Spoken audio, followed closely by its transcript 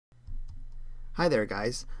Hi there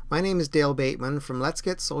guys, my name is Dale Bateman from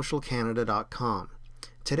letsgetsocialcanada.com.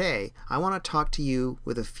 Today I want to talk to you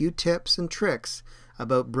with a few tips and tricks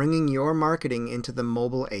about bringing your marketing into the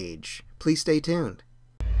mobile age. Please stay tuned.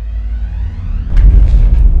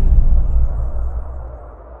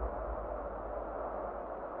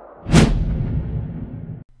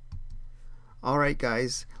 Alright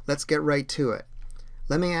guys, let's get right to it.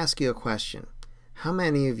 Let me ask you a question. How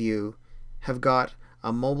many of you have got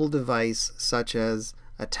a mobile device such as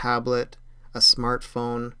a tablet, a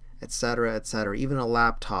smartphone, etc., even a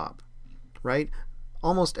laptop, right?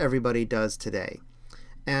 Almost everybody does today.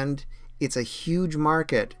 And it's a huge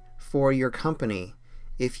market for your company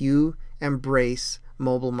if you embrace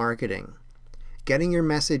mobile marketing. Getting your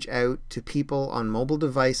message out to people on mobile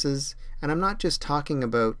devices, and I'm not just talking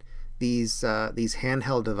about these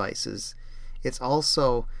handheld devices. It's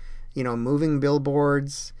also, moving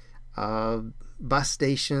billboards, bus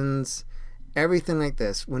stations, everything like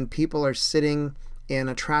this. When people are sitting in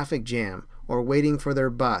a traffic jam or waiting for their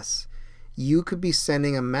bus, you could be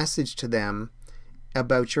sending a message to them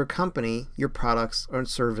about your company, your products or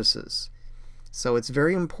services. So it's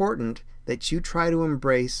very important that you try to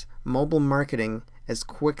embrace mobile marketing as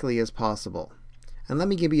quickly as possible. And let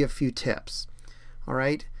me give you a few tips. All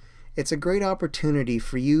right? It's a great opportunity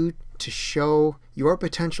for you to show your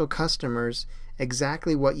potential customers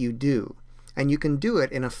exactly what you do. And you can do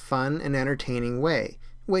it in a fun and entertaining way,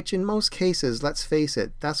 which in most cases, let's face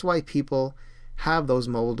it, that's why people have those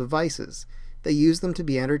mobile devices. They use them to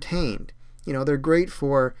be entertained. They're great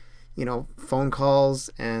for, phone calls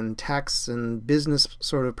and texts and business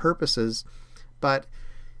sort of purposes, but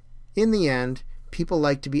in the end, people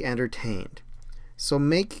like to be entertained. So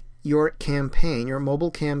make your campaign, your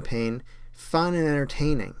mobile campaign, fun and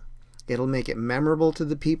entertaining. It'll make it memorable to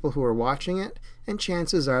the people who are watching it, and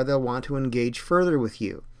chances are they'll want to engage further with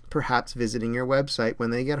you, perhaps visiting your website when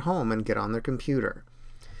they get home and get on their computer.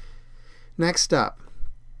 Next up,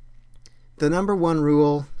 the number one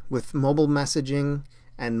rule with mobile messaging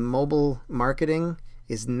and mobile marketing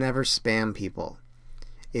is never spam people.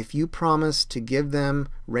 If you promise to give them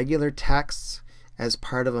regular texts as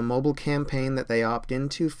part of a mobile campaign that they opt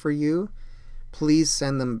into for you, please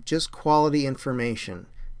send them just quality information.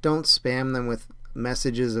 Don't spam them with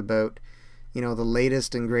messages about, the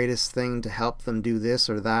latest and greatest thing to help them do this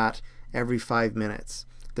or that every 5 minutes.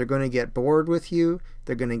 They're going to get bored with you,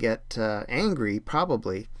 they're going to get angry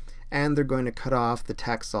probably, and they're going to cut off the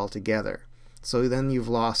text altogether. So then you've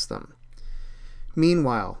lost them.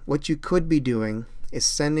 Meanwhile, what you could be doing is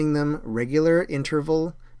sending them regular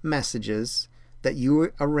interval messages that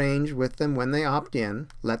you arrange with them when they opt in.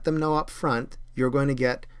 Let them know up front you're going to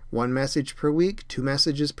get 1 message per week, 2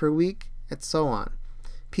 messages per week, and so on.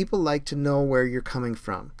 People like to know where you're coming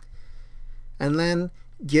from. And then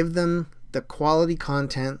give them the quality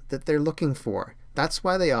content that they're looking for. That's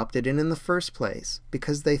why they opted in the first place,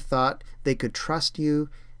 because they thought they could trust you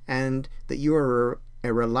and that you are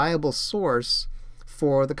a reliable source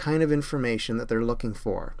for the kind of information that they're looking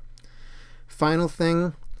for. Final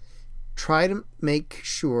thing, try to make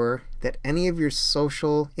sure that any of your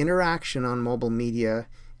social interaction on mobile media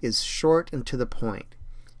is short and to the point.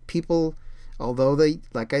 People, although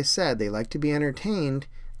like I said, they like to be entertained,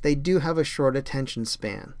 they do have a short attention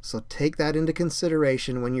span. So take that into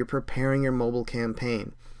consideration when you're preparing your mobile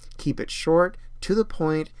campaign. Keep it short, to the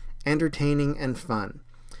point, entertaining, and fun.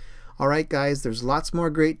 Alright guys, there's lots more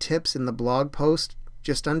great tips in the blog post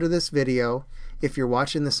just under this video. If you're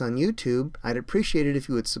watching this on YouTube, I'd appreciate it if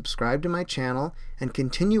you would subscribe to my channel and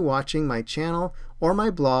continue watching my channel or my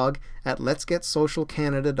blog at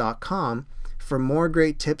letsgetsocialcanada.com for more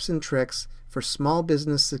great tips and tricks for small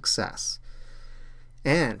business success.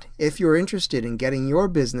 And if you're interested in getting your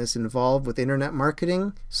business involved with internet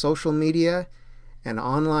marketing, social media, and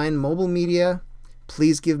online mobile media,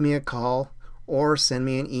 please give me a call or send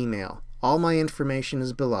me an email. All my information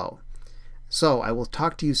is below. So I will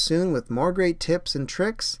talk to you soon with more great tips and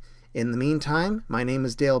tricks. In the meantime, my name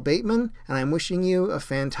is Dale Bateman, and I'm wishing you a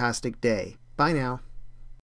fantastic day. Bye now.